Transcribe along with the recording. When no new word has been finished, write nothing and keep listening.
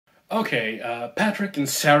Okay, Patrick and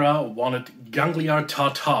Sarah wanted Ganglia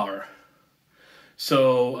Tartare.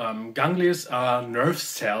 So, ganglias are nerve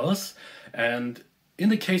cells, and in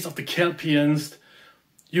the case of the Kelpians,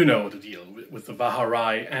 you know the deal with the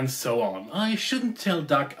Vaharai and so on. I shouldn't tell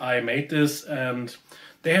Doug I made this, and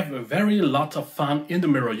they have a very lot of fun in the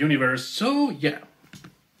mirror universe, so yeah.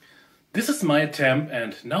 This is my attempt,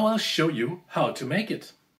 and now I'll show you how to make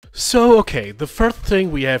it. So, okay, the first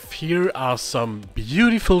thing we have here are some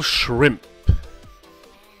beautiful shrimp.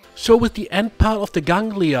 So with the end part of the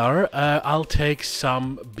ganglia, I'll take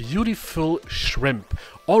some beautiful shrimp,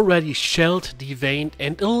 already shelled, deveined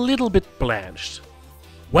and a little bit blanched.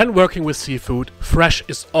 When working with seafood, fresh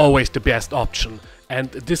is always the best option,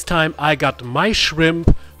 and this time I got my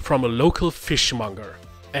shrimp from a local fishmonger.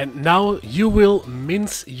 And now you will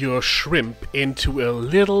mince your shrimp into a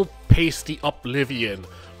little pasty oblivion.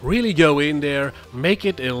 Really go in there, make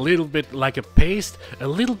it a little bit like a paste, a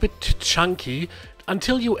little bit chunky,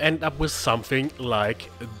 until you end up with something like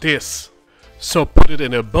this. So put it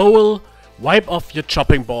in a bowl, wipe off your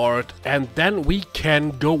chopping board, and then we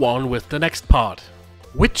can go on with the next part,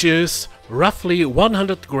 which is roughly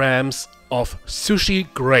 100 grams of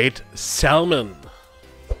sushi grade salmon.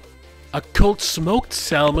 A cold smoked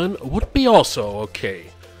salmon would be also okay.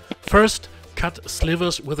 First, cut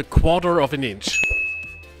slivers with 1/4 of an inch.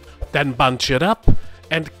 Then bunch it up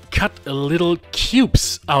and cut little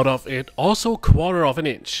cubes out of it, also 1/4 of an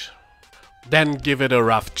inch. Then give it a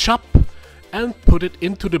rough chop and put it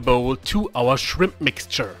into the bowl to our shrimp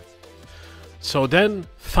mixture. So then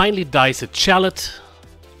finely dice a shallot.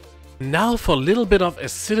 Now for a little bit of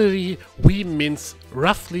acidity we mince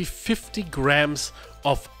roughly 50 grams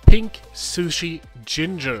of pink sushi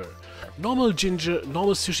ginger. Normal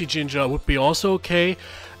sushi ginger would be also okay.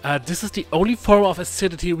 This is the only form of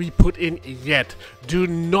acidity we put in yet. Do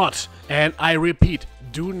not, and I repeat,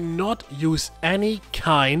 do not use any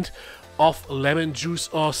kind of lemon juice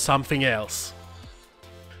or something else.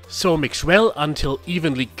 So mix well until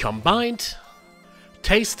evenly combined.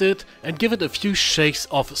 Taste it and give it a few shakes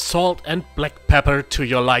of salt and black pepper to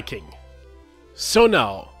your liking. So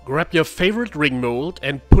now, grab your favorite ring mold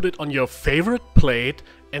and put it on your favorite plate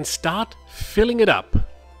and start filling it up.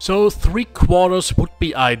 So 3/4 would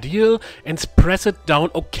be ideal, and press it down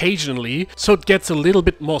occasionally so it gets a little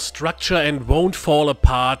bit more structure and won't fall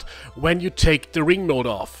apart when you take the ring mold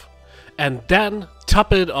off. And then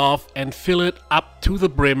top it off and fill it up to the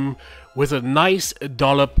brim with a nice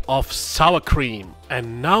dollop of sour cream.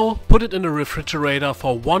 And now put it in the refrigerator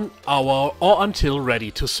for 1 hour or until ready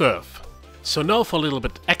to serve. So now for a little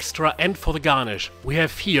bit extra and for the garnish, we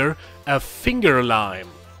have here a finger lime.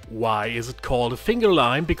 Why is it called a finger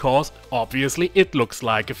lime? Because obviously it looks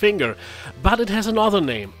like a finger, but it has another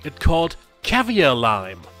name. It's called caviar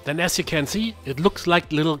lime. Then as you can see, it looks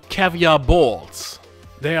like little caviar balls.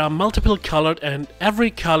 They are multiple colored and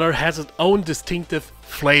every color has its own distinctive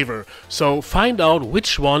flavor. So find out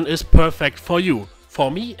which one is perfect for you.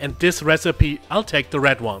 For me and this recipe, I'll take the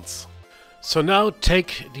red ones. So now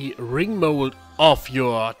take the ring mold off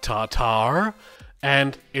your tartare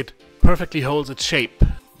and it perfectly holds its shape.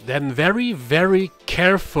 Then very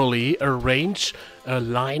carefully arrange a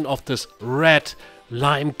line of this red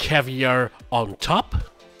lime caviar on top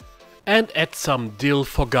and add some dill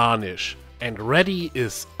for garnish. And ready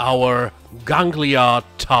is our Ganglia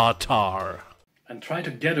Tartare. And try to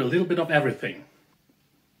get a little bit of everything.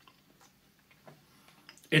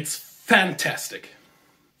 It's fantastic.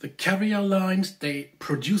 The caviar limes, they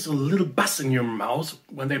produce a little buzz in your mouth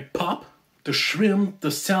when they pop. The shrimp, the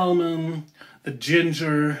salmon, the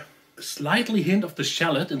ginger, a slightly hint of the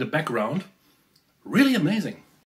shallot in the background. Really amazing.